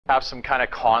have some kind of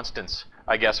constants,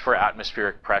 I guess, for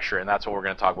atmospheric pressure, and that's what we're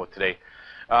going to talk about today.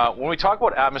 When we talk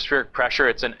about atmospheric pressure,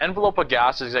 it's an envelope of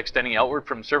gases extending outward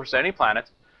from the surface of any planet.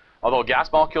 Although gas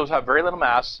molecules have very little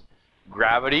mass,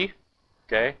 gravity,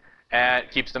 okay, and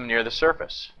it keeps them near the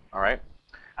surface. All right.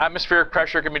 Atmospheric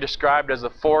pressure can be described as the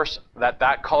force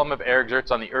that column of air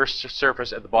exerts on the Earth's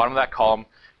surface. At the bottom of that column,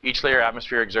 each layer of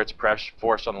atmosphere exerts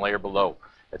force on the layer below,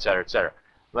 etc., etc.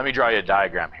 Let me draw you a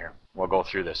diagram here. We'll go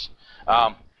through this.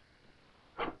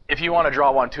 If you want to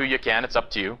draw one too, you can. It's up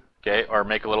to you, okay? Or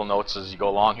make a little notes as you go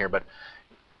along here. But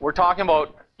we're talking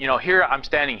about, you know, here I'm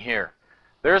standing here.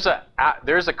 There's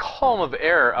a column of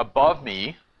air above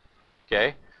me,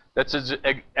 okay?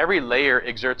 Every layer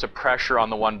exerts a pressure on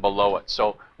the one below it.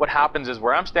 So what happens is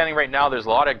where I'm standing right now, there's a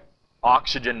lot of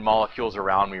oxygen molecules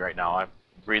around me right now. I'm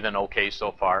breathing okay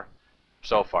so far.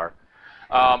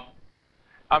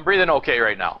 I'm breathing okay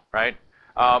right now, right?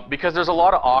 Because there's a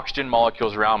lot of oxygen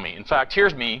molecules around me. In fact,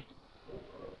 here's me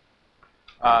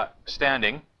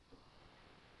standing.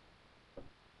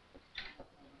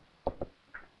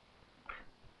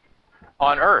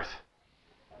 On Earth.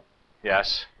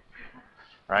 Yes.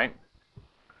 Right?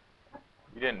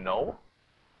 You didn't know?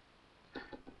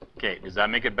 Okay, does that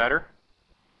make it better?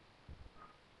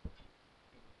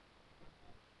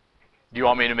 Do you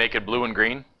want me to make it blue and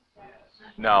green?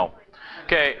 No.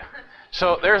 Okay,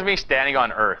 so there's me standing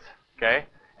on Earth, okay?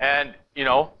 And, you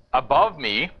know, above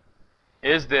me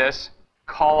is this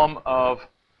column of,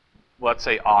 let's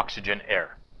say, oxygen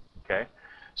air, okay?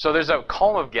 So there's a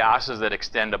column of gases that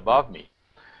extend above me.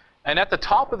 And at the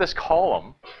top of this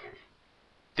column,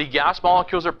 the gas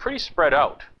molecules are pretty spread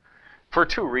out for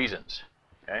two reasons,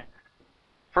 okay?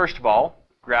 First of all,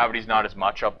 gravity's not as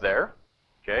much up there,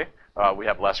 okay? We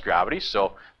have less gravity,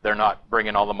 so they're not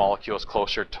bringing all the molecules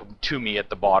closer to me at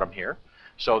the bottom here.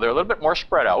 So they're a little bit more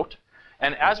spread out.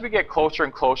 And as we get closer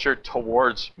and closer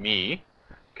towards me,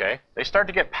 okay, they start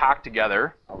to get packed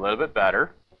together a little bit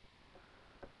better.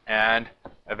 And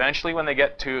eventually when they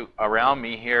get to around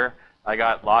me here, I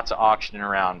got lots of oxygen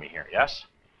around me here, yes?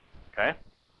 Okay.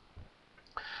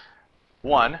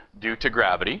 One, due to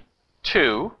gravity.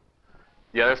 Two,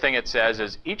 the other thing it says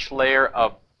is each layer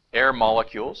of air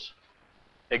molecules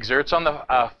exerts on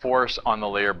the force on the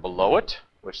layer below it,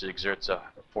 which exerts a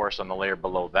force on the layer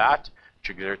below that, which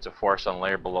exerts a force on the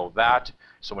layer below that.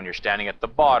 So when you're standing at the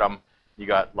bottom, you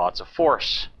got lots of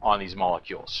force on these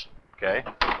molecules, okay?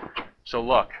 So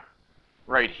look,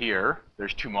 right here,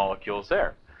 there's two molecules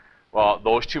there. Well,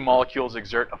 those two molecules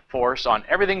exert a force on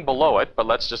everything below it, but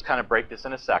let's just kind of break this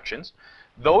into sections.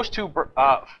 Those two put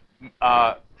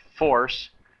a force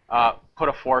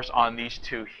on these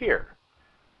two here,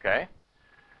 okay?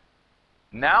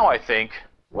 Now I think,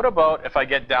 what about if I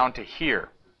get down to here?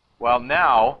 Well,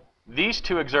 now these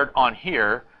two exert on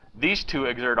here, these two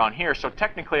exert on here, so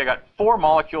technically I got 4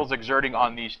 molecules exerting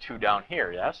on these two down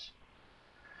here, yes?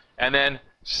 And then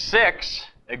 6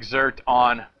 exert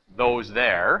on those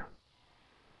there.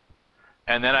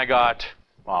 And then I got,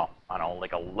 well, I don't know,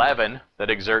 like 11 that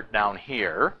exert down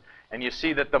here. And you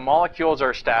see that the molecules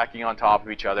are stacking on top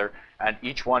of each other, and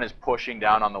each one is pushing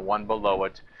down on the one below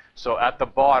it. So at the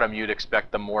bottom, you'd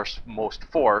expect the most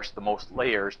force, the most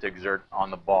layers to exert on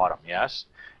the bottom, yes?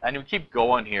 And you keep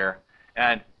going here,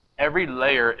 and every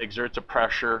layer exerts a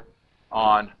pressure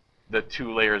on the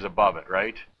 2 layers above it,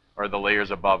 right? Or the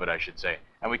layers above it, I should say.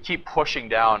 And we keep pushing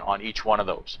down on each one of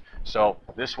those. So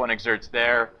this one exerts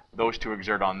there, those 2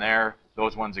 exert on there,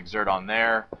 those ones exert on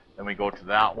there, then we go to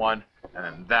that one, and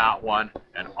then that one,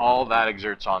 and all that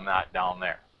exerts on that down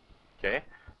there, okay?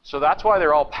 So that's why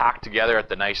they're all packed together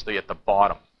nicely at the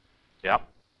bottom. Yep.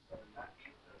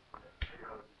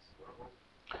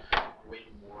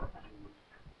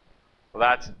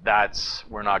 Well,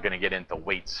 we're not going to get into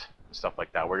weights and stuff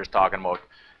like that. We're just talking about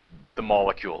the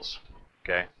molecules,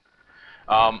 okay?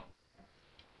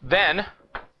 Then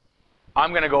I'm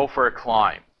going to go for a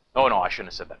climb. Oh, no, I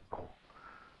shouldn't have said that,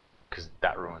 because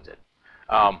that ruins it.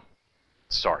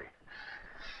 Sorry.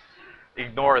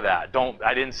 Ignore that.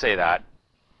 I didn't say that.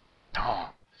 Oh,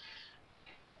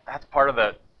 that's part of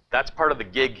the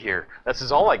gig here. This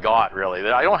is all I got, really.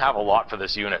 I don't have a lot for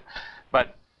this unit,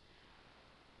 but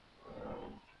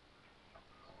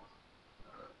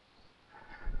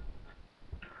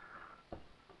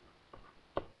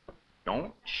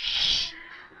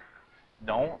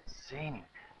don't say anything.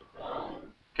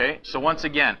 Okay, so once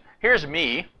again, here's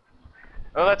me.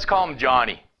 Oh, let's call him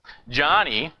Johnny.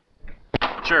 Johnny,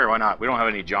 sure, why not? We don't have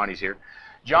any Johnnies here.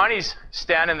 Johnny's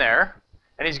standing there,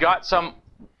 and he's got some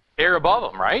air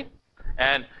above him, right?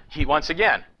 And he, once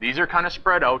again, these are kind of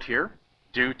spread out here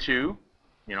due to,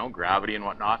 you know, gravity and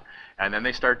whatnot. And then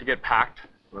they start to get packed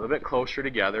a little bit closer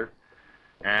together,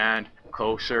 and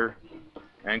closer,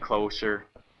 and closer,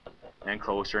 and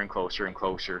closer, and closer, and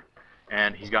closer.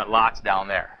 And he's got lots down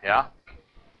there, yeah?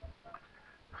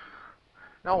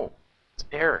 No, it's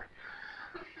air.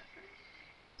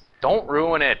 Don't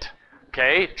ruin it,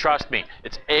 okay? Trust me,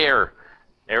 it's air.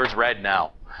 Air's red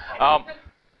now.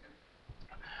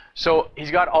 So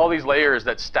he's got all these layers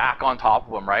that stack on top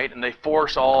of him, right? And they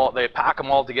pack them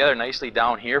all together nicely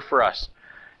down here for us.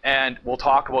 And we'll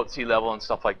talk about sea level and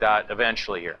stuff like that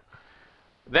eventually here.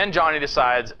 Then Johnny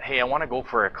decides, hey, I want to go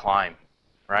for a climb,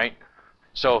 right?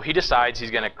 So he decides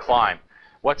he's going to climb.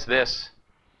 What's this?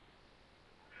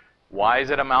 Why is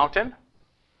it a mountain?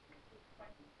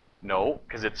 No,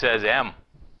 because it says M.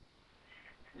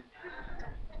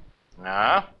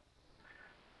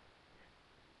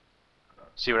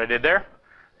 See what I did there?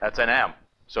 That's an M.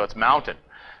 So it's mountain.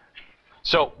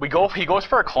 So he goes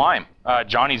for a climb.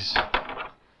 Johnny's.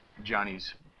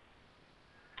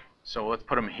 So let's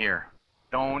put him here.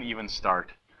 Don't even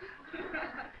start.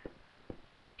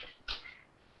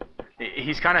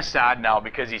 He's kind of sad now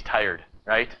because he's tired,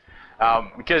 right?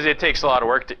 Because it takes a lot of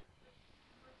work to...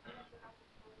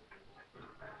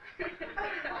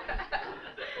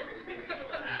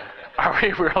 Are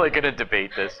we really going to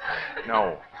debate this?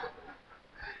 No.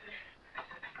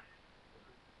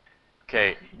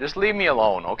 Okay, just leave me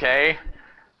alone, okay?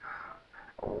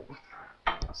 Oh,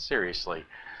 seriously.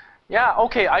 Yeah,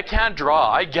 okay, I can't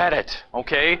draw. I get it,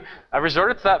 okay? I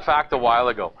resorted to that fact a while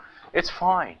ago. It's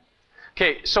fine.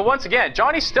 Okay, so once again,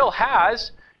 Johnny still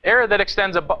has air that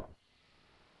extends above.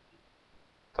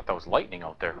 I thought that was lightning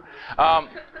out there.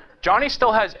 Johnny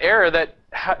still has air that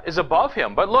is above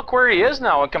him, but look where he is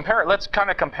now and compare it. Let's kind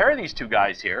of compare these two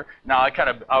guys here. Now,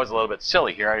 I was a little bit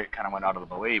silly here. I kind of went out of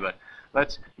the way, but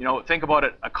let's, think about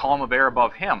it, a column of air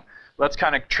above him. Let's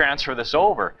kind of transfer this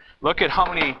over. Look at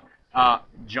how many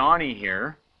Johnny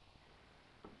here,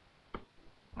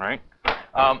 right?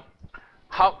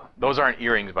 Those aren't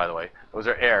earrings, by the way. Those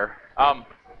are air.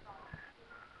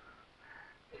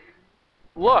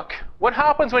 Look, what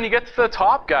happens when you get to the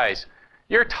top, guys?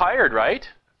 You're tired, right?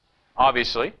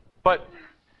 Obviously. But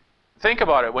think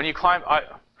about it. When you climb,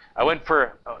 I went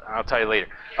for, I'll tell you later.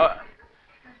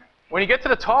 When you get to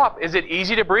the top, is it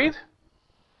easy to breathe?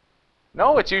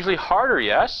 No, it's usually harder,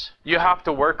 yes? You have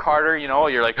to work harder,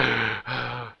 you're like,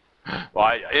 well,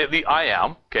 I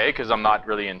am, okay, because I'm not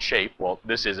really in shape. Well,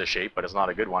 this is a shape, but it's not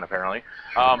a good one, apparently.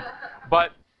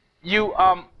 But there's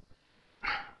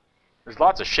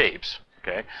lots of shapes,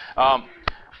 okay?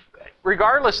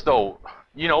 Regardless, though,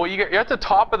 you're at the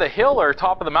top of the hill or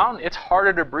top of the mountain, it's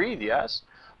harder to breathe, yes?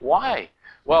 Why?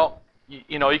 Well,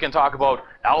 you can talk about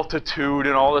altitude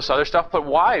and all this other stuff, but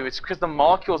why? It's because the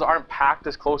molecules aren't packed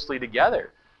as closely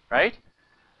together, right?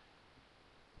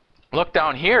 Look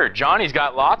down here. Johnny's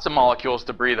got lots of molecules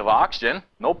to breathe of oxygen.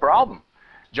 No problem.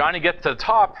 Johnny gets to the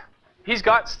top. He's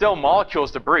got still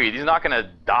molecules to breathe. He's not going to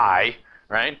die,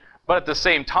 right? But at the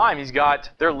same time,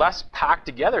 they're less packed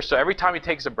together. So every time he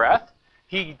takes a breath,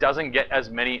 he doesn't get as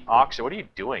many oxygen. What are you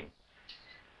doing?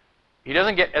 He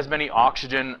doesn't get as many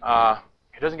oxygen.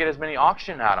 He doesn't get as many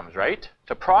oxygen atoms, right,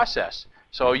 to process.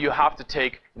 So you have to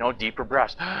take, deeper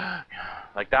breaths,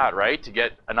 like that, right, to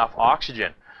get enough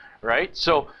oxygen, right?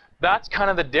 So that's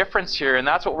kind of the difference here, and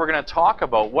that's what we're going to talk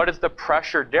about. What is the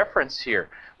pressure difference here?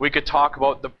 We could talk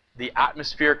about the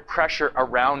atmospheric pressure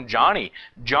around Johnny.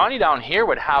 Johnny down here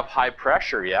would have high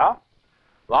pressure, yeah?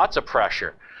 Lots of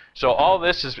pressure. So all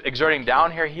this is exerting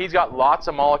down here. He's got lots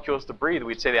of molecules to breathe.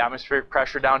 We'd say the atmospheric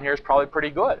pressure down here is probably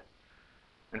pretty good.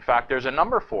 In fact, there's a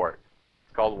number for it.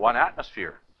 It's called 1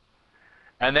 atmosphere.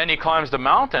 And then he climbs the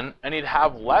mountain, and he'd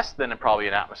have less than probably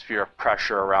an atmosphere of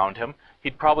pressure around him.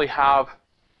 He'd probably have,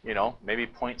 maybe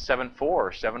 0.74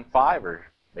 or 0.75 or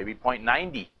maybe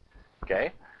 0.90,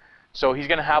 okay? So he's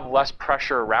going to have less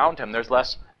pressure around him. There's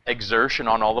less exertion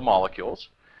on all the molecules.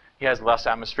 He has less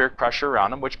atmospheric pressure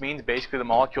around him, which means basically the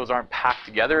molecules aren't packed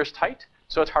together as tight,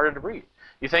 so it's harder to breathe.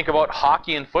 You think about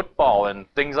hockey and football and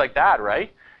things like that,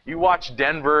 right? You watch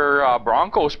Denver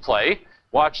Broncos play,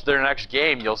 watch their next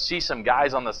game, you'll see some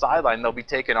guys on the sideline, they'll be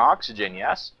taking oxygen,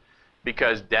 yes?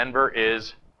 Because Denver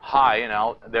is high,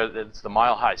 and it's the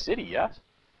Mile High City, yes?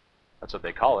 That's what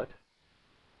they call it.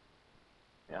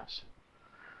 Yes.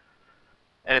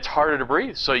 And it's harder to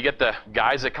breathe. So you get the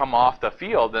guys that come off the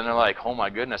field, and they're like, oh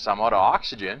my goodness, I'm out of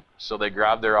oxygen. So they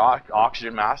grab their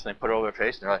oxygen mask, and they put it over their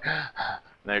face, and they're like,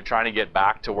 and they're trying to get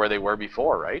back to where they were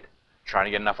before, right? Trying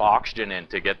to get enough oxygen in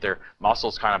to get their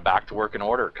muscles kind of back to work in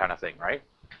order kind of thing, right?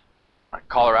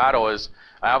 Colorado is,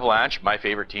 Avalanche, my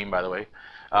favorite team, by the way,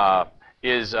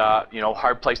 is,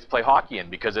 hard place to play hockey in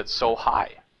because it's so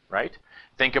high, right?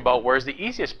 Think about where's the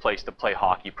easiest place to play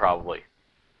hockey probably.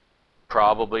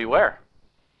 Probably where?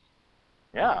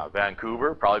 Yeah,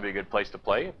 Vancouver, probably be a good place to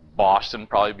play. Boston,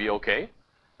 probably be okay,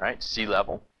 right? Sea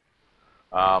level.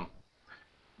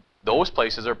 Those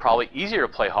places are probably easier to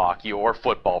play hockey or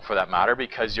football for that matter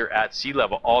because you're at sea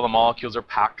level. All the molecules are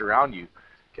packed around you,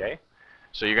 okay?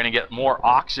 So you're going to get more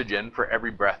oxygen for every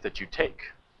breath that you take,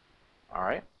 all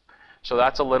right? So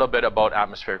that's a little bit about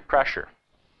atmospheric pressure.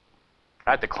 I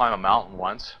had to climb a mountain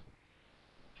once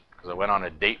because I went on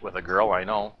a date with a girl I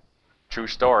know. True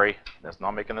story. That's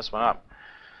not making this one up.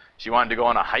 She wanted to go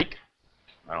on a hike.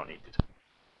 I don't need it.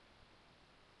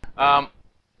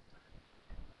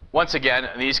 Once again,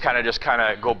 these kind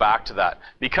of go back to that.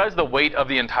 Because the weight of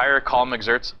the entire column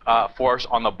exerts force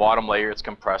on the bottom layer, it's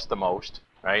compressed the most,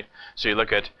 right? So you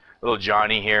look at little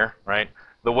Johnny here, right?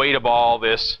 The weight of all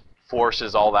this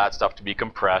forces all that stuff to be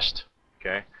compressed,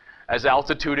 okay? As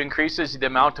altitude increases, the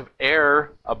amount of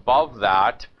air above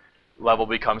that level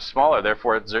becomes smaller.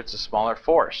 Therefore, it exerts a smaller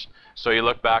force. So you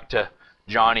look back to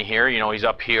Johnny here, you know, he's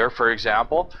up here, for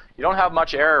example. You don't have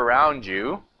much air around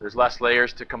you. There's less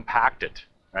layers to compact it,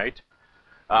 right?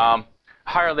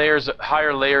 Higher layers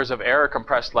of air are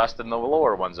compressed less than the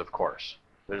lower ones, of course.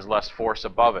 There's less force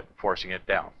above it, forcing it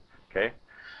down, okay?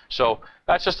 So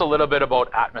that's just a little bit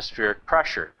about atmospheric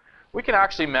pressure. We can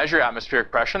actually measure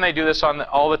atmospheric pressure, and they do this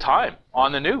all the time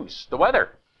on the news, the weather.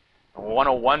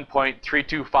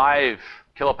 101.325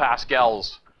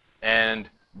 kilopascals and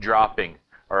dropping,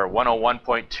 or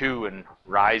 101.2 and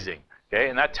rising. Okay,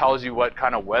 and that tells you what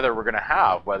kind of weather we're going to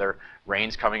have, whether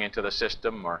rain's coming into the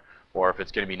system or if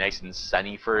it's going to be nice and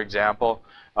sunny, for example.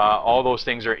 All those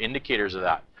things are indicators of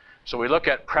that. So we look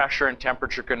at pressure and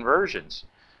temperature conversions.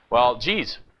 Well,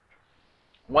 geez,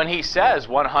 when he says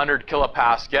 100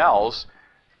 kilopascals,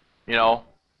 you know,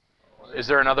 is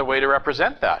there another way to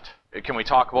represent that? Can we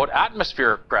talk about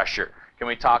atmospheric pressure? Can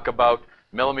we talk about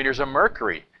millimeters of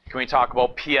mercury? Can we talk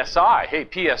about PSI? Hey,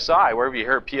 PSI, where have you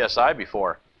heard PSI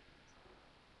before?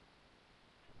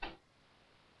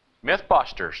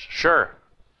 Mythbusters, sure.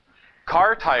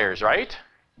 Car tires, right?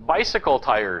 Bicycle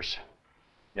tires,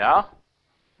 yeah?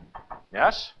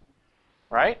 Yes?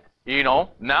 Right? You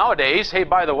know, nowadays, hey,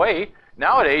 by the way,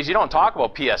 nowadays you don't talk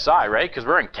about PSI, right? Because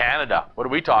we're in Canada. What do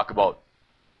we talk about?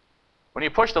 When you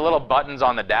push the little buttons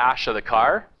on the dash of the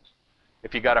car,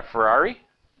 if you got a Ferrari,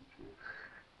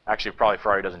 actually probably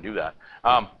Ferrari doesn't do that,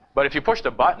 but if you push the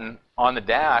button on the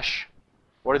dash,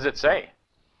 what does it say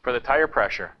for the tire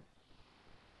pressure?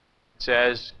 It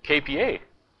says KPA,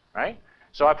 right?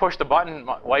 So I push the button,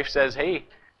 my wife says, hey,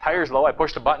 tire's low. I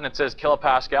push the button, it says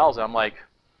kilopascals, and I'm like,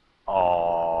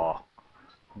 oh,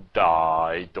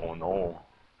 I don't know.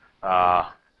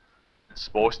 It's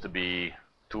supposed to be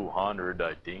 200,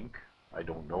 I think. I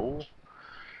don't know.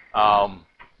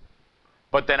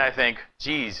 But then I think,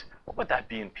 geez, what would that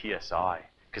be in PSI?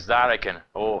 Because that I can,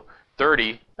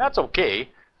 30, that's okay.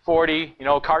 40, you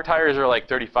know, car tires are like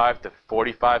 35 to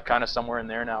 45, kind of somewhere in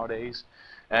there nowadays.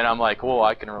 And I'm like, oh,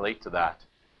 I can relate to that.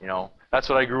 You know, that's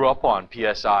what I grew up on,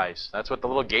 PSIs. That's what the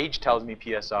little gauge tells me,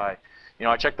 PSI. You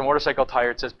know, I check the motorcycle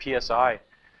tire, it says PSI.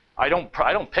 I don't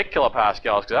pick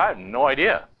kilopascals because I have no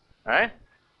idea, right?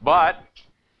 But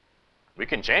we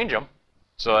can change them.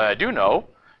 So I do know.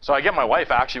 So I get my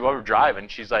wife actually while we're driving.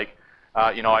 She's like,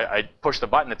 you know, I push the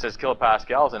button that says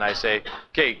kilopascals, and I say,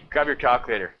 okay, grab your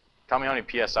calculator. Tell me how many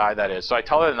PSI that is. So I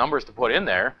tell her the numbers to put in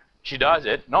there. She does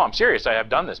it. No, I'm serious. I have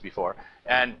done this before.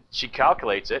 And she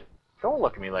calculates it. Don't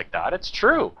look at me like that. It's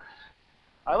true.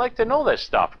 I like to know this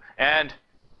stuff. And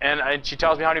she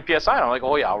tells me how many PSI, and I'm like,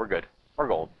 oh yeah, we're good. We're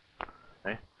gold.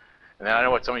 Okay? And then I know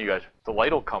what some of you guys, the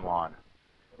light will come on.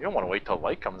 You don't want to wait till the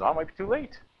light comes on. It might be too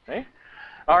late. Okay?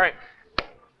 All right.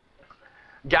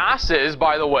 Gases,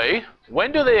 by the way,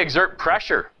 when do they exert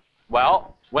pressure?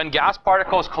 Well, when gas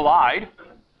particles collide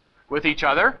with each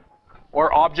other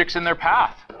or objects in their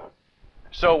path.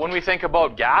 So when we think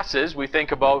about gases, we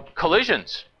think about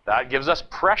collisions. That gives us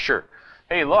pressure.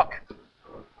 Hey, look.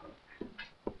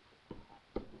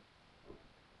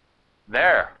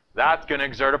 There. That's going to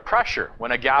exert a pressure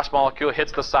when a gas molecule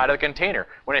hits the side of the container.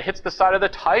 When it hits the side of the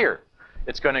tire,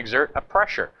 it's going to exert a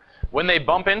pressure. When they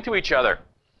bump into each other,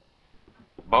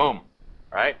 boom,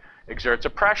 right? Exerts a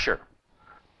pressure.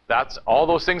 That's all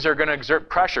those things are going to exert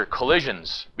pressure,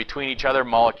 collisions between each other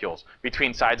molecules,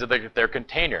 between sides of their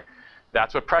container.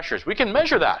 That's what pressure is. We can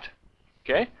measure that,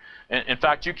 okay? And in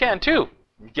fact, you can too.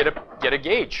 Get a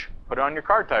gauge, put it on your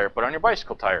car tire, put it on your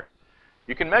bicycle tire.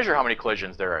 You can measure how many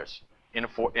collisions there is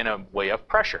in a way of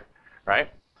pressure, right?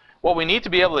 What we need to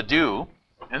be able to do,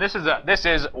 and this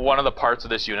is one of the parts of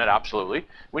this unit, absolutely.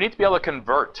 We need to be able to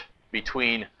convert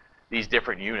between these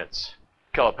different units.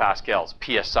 kilopascals,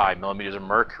 psi, millimeters of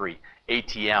mercury,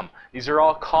 ATM. These are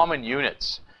all common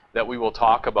units that we will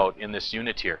talk about in this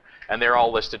unit here, and they're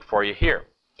all listed for you here.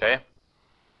 Okay.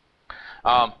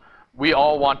 We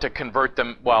all want to convert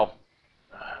them. Well,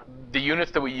 the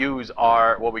units that we use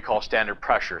are what we call standard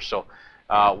pressure. So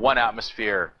 1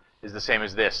 atmosphere is the same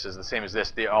as this, is the same as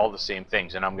this. They're all the same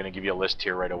things, and I'm going to give you a list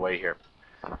here right away here.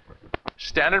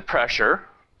 Standard pressure,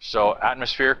 so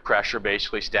atmospheric pressure,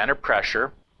 basically standard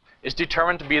pressure, is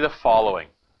determined to be the following.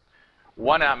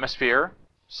 1 atmosphere,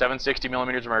 760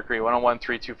 millimeters of mercury,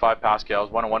 101.325 pascals,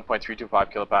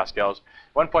 101.325 kilopascals,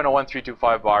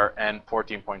 1.01325 bar, and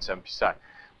 14.7 psi.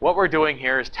 What we're doing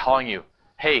here is telling you,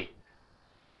 hey,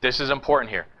 this is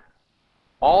important here.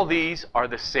 All these are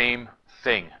the same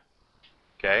thing.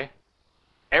 Okay?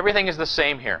 Everything is the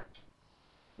same here.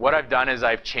 What I've done is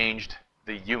I've changed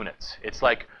the units. It's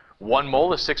like 1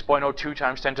 mole is 6.02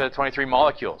 times 10 to the 23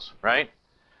 molecules, right?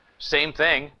 Same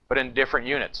thing, but in different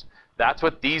units. That's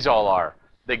what these all are.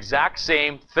 The exact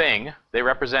same thing. They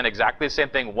represent exactly the same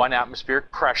thing, 1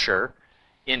 atmospheric pressure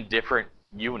in different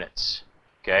units.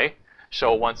 Okay?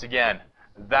 So once again,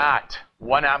 that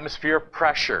 1 atmosphere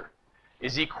pressure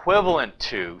is equivalent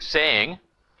to saying,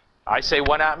 I say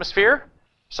 1 atmosphere,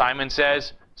 Simon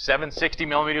says 760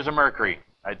 millimeters of mercury.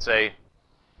 I'd say,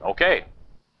 okay.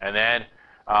 And then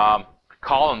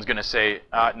Colin's going to say,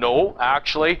 no,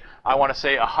 actually, I want to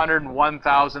say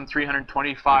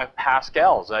 101,325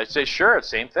 pascals. I'd say, sure,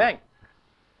 same thing.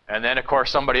 And then, of course,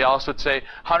 somebody else would say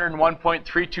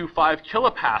 101.325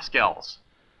 kilopascals.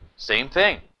 Same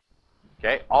thing.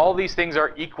 Okay, all these things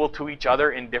are equal to each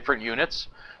other in different units.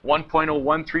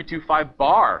 1.01325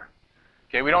 bar.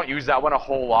 Okay, we don't use that one a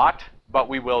whole lot, but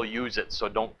we will use it, so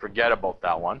don't forget about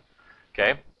that one.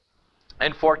 Okay,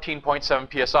 and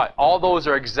 14.7 psi. All those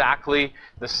are exactly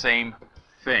the same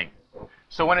thing.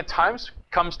 So when it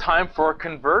comes time for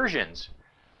conversions,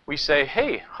 we say,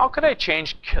 hey, how could I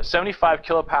change 75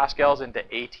 kilopascals into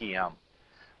ATM?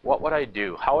 What would I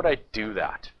do? How would I do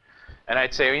that? And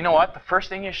I'd say, you know what, the first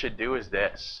thing you should do is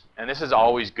this. And this is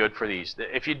always good for these.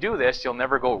 If you do this, you'll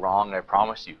never go wrong, I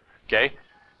promise you. Okay?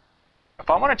 If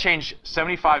I want to change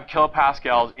 75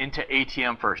 kilopascals into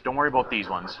ATM first, don't worry about these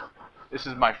ones. This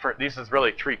is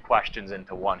really 3 questions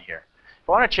into one here. If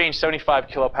I want to change 75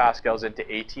 kilopascals into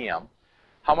ATM,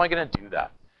 how am I going to do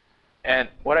that? And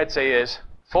what I'd say is,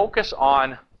 focus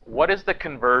on what is the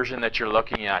conversion that you're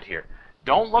looking at here.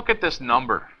 Don't look at this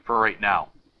number for right now.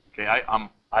 Okay,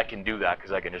 I can do that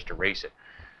because I can just erase it.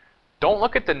 Don't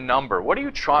look at the number. What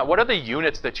are the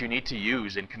units that you need to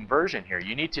use in conversion here?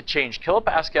 You need to change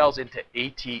kilopascals into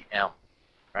ATM,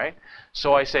 right?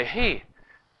 So I say, hey,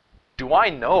 do I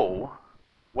know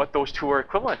what those two are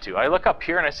equivalent to? I look up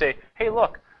here and I say, hey,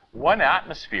 look, 1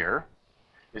 atmosphere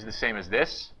is the same as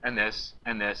this, and this,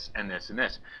 and this, and this, and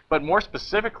this. But more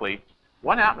specifically,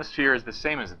 1 atmosphere is the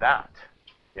same as that,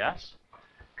 yes?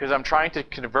 Because I'm trying to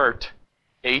convert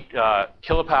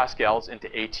kilopascals into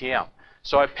ATM.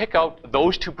 So I pick out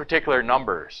those 2 particular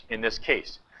numbers in this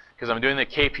case, because I'm doing the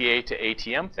KPA to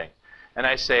ATM thing. And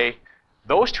I say,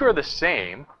 those 2 are the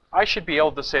same. I should be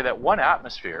able to say that 1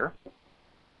 atmosphere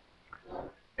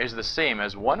is the same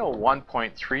as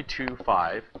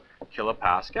 101.325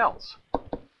 kilopascals.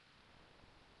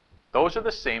 Those are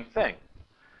the same thing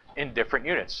in different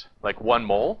units. Like 1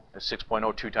 mole is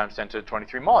 6.02 times 10 to the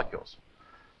 23 molecules,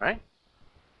 right?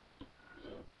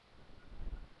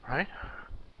 Right?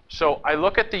 So I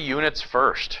look at the units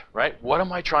first, right? What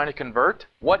am I trying to convert?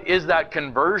 What is that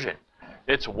conversion?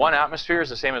 It's 1 atmosphere is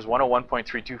the same as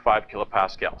 101.325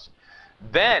 kilopascals.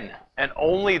 Then, and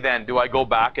only then, do I go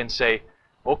back and say,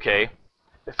 okay,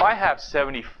 if I have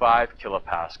 75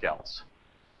 kilopascals,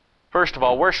 first of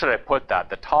all, where should I put that?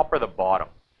 The top or the bottom?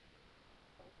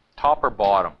 Top or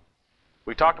bottom?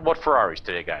 We talked about Ferraris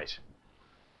today, guys.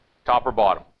 Top or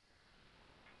bottom?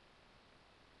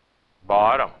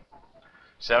 Bottom.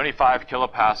 75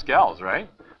 kilopascals, right?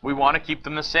 We want to keep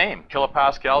them the same.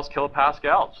 Kilopascals,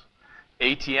 kilopascals.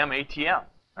 ATM, ATM,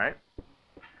 right?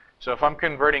 So if I'm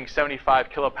converting 75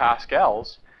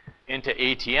 kilopascals into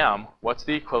ATM, what's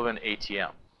the equivalent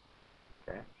ATM?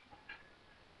 Okay.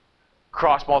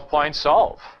 Cross multiply and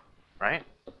solve, right?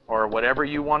 Or whatever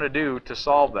you want to do to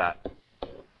solve that.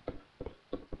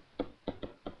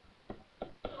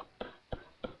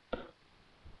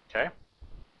 Okay.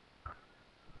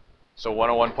 So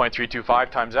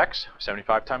 101.325 times x,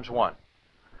 75 times 1.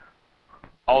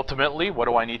 Ultimately, what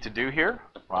do I need to do here?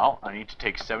 Well, I need to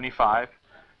take 75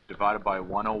 divided by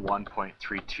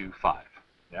 101.325.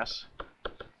 Yes?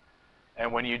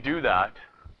 And when you do that,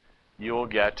 you'll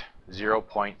get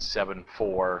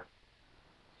 0.74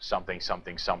 something,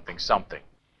 something, something, something.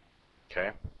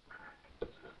 Okay?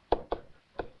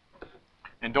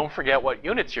 And don't forget what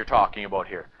units you're talking about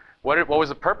here. What was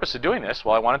the purpose of doing this?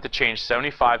 Well, I wanted to change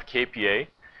 75 kPa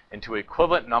into an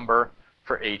equivalent number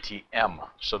for ATM.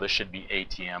 So this should be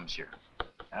ATMs here.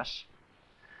 Yes?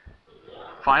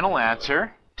 Final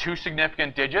answer, 2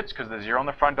 significant digits, because the 0 on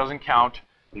the front doesn't count,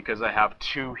 because I have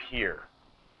 2 here.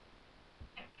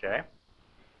 Okay?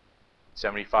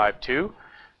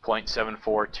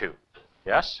 75.2.742.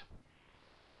 Yes?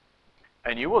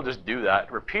 And you will just do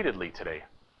that repeatedly today.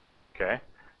 Okay?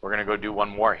 We're going to go do one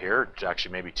more here,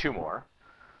 actually maybe 2 more.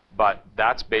 But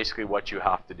that's basically what you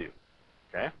have to do.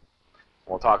 Okay?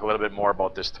 We'll talk a little bit more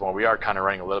about this tomorrow. We are kind of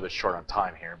running a little bit short on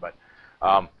time here, but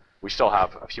we still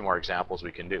have a few more examples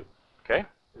we can do. Okay?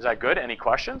 Is that good? Any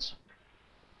questions?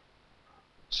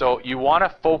 So you want to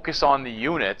focus on the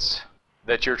units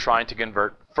that you're trying to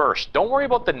convert first. Don't worry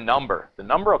about the number. The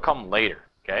number will come later.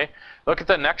 Okay? Look at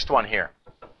the next one here.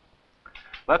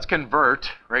 Let's convert,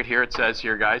 right here it says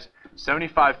here, guys,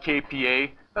 75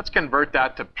 kPa. Let's convert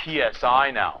that to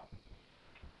PSI now.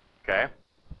 Okay?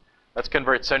 Let's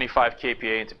convert 75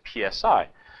 kPa into PSI.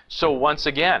 So once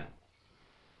again,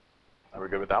 are we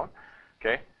good with that one?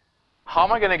 Okay. How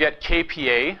am I going to get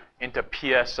kPa into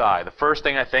PSI? The first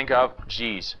thing I think of,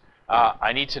 geez,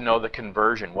 I need to know the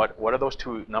conversion. What are those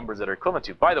 2 numbers that are equivalent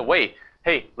to? By the way,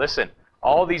 hey, listen,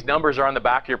 all these numbers are on the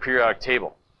back of your periodic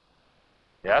table.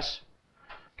 Yes?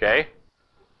 Okay?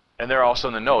 And they're also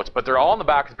in the notes, but they're all on the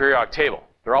back of the periodic table.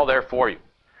 They're all there for you.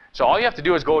 So all you have to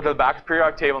do is go to the back of the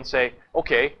periodic table and say,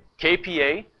 okay,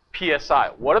 kPa,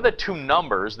 PSI. What are the 2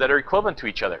 numbers that are equivalent to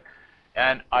each other?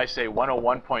 And I say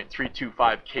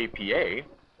 101.325 kPa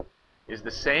is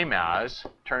the same as,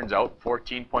 turns out,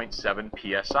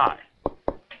 14.7 psi.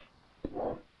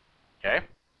 Okay?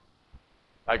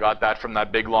 I got that from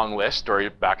that big long list or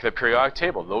back of the periodic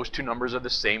table. Those 2 numbers are the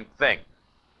same thing.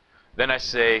 Then I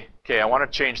say, okay, I want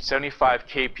to change 75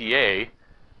 kPa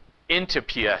into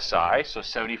psi, so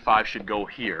 75 should go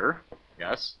here,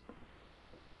 yes,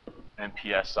 and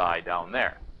psi down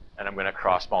there. And I'm going to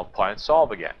cross multiply and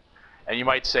solve again. And you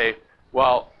might say,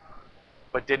 well,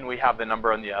 but didn't we have the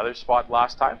number on the other spot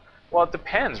last time? Well, it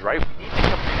depends, right? We need to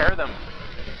compare them,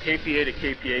 kPa to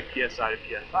kPa, psi to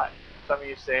psi. Some of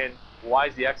you saying, why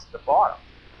is the x at the bottom?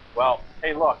 Well,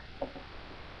 hey, look,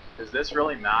 does this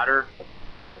really matter?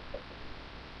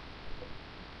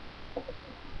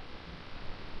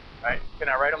 Right? Can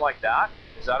I write them like that?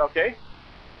 Is that okay?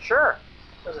 Sure.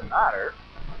 Doesn't matter.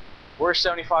 Where's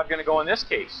 75 going to go in this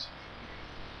case?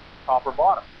 Top or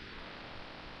bottom?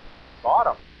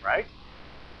 Bottom, right?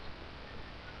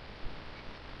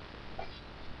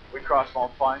 We cross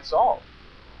multiply and solve,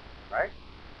 right?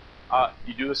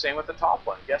 You do the same with the top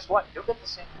one. Guess what? You'll get the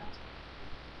same answer.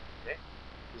 Okay?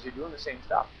 Because you're doing the same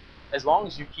stuff. As long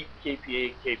as you keep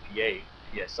kPa, kPa,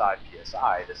 psi,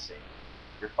 psi the same,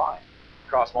 you're fine.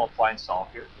 Cross multiply and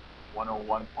solve here.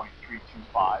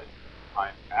 101.325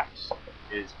 times x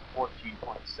is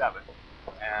 14.7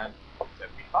 and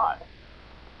 75.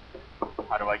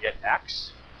 How do I get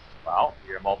x? Well,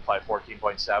 you're going to multiply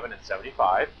 14.7 and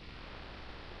 75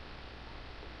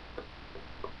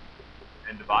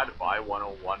 and divide it by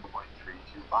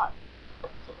 101.325.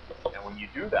 And when you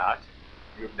do that,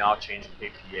 you have now changed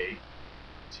kPa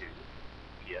to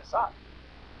psi.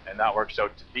 And that works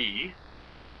out to be,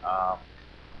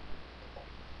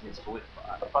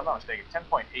 if I'm not mistaken,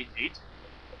 10.88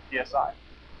 psi.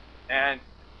 And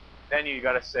then you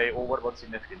got to say, well, what about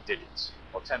significant digits?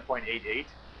 Well, 10.88,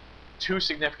 2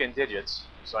 significant digits,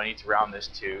 so I need to round this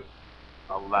to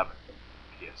 11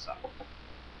 psi.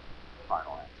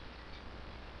 Final answer.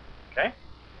 Okay?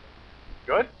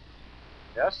 Good?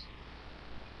 Yes?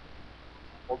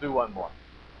 We'll do one more.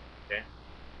 Okay?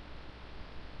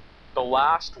 The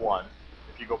last one,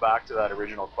 if you go back to that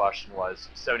original question, was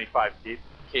 75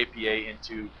 kPa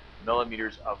into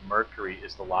millimeters of mercury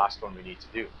is the last one we need to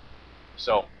do.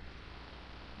 So,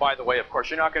 by the way, of course,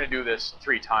 you're not going to do this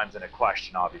 3 times in a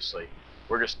question, obviously.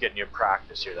 We're just getting you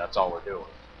practice here. That's all we're doing.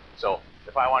 So,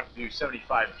 if I want to do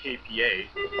 75 kPa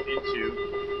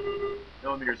into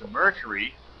millimeters of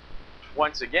mercury,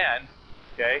 once again,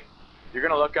 okay, you're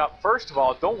going to look up, first of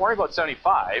all, don't worry about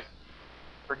 75.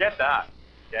 Forget that,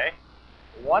 okay?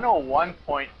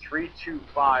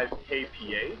 101.325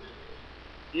 kPa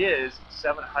is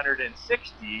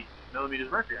 760 millimeters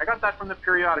of mercury. I got that from the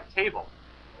periodic table.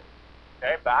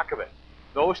 Okay, back of it.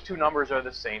 Those 2 numbers are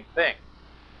the same thing.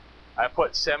 I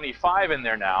put 75 in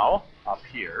there now, up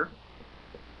here,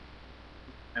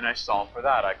 and I solve for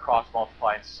that. I cross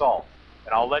multiply and solve.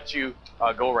 And I'll let you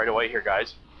go right away here,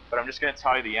 guys, but I'm just going to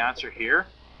tell you the answer here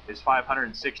is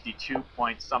 562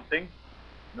 point something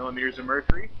millimeters of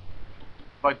mercury.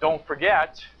 But don't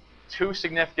forget, 2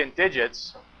 significant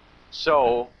digits,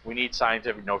 so we need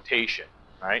scientific notation,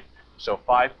 right? So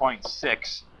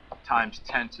 5.6 times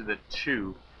 10 to the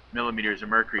 2 millimeters of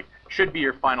mercury should be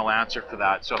your final answer for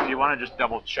that. So if you want to just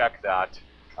double check that,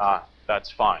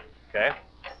 that's fine, okay?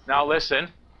 Now listen,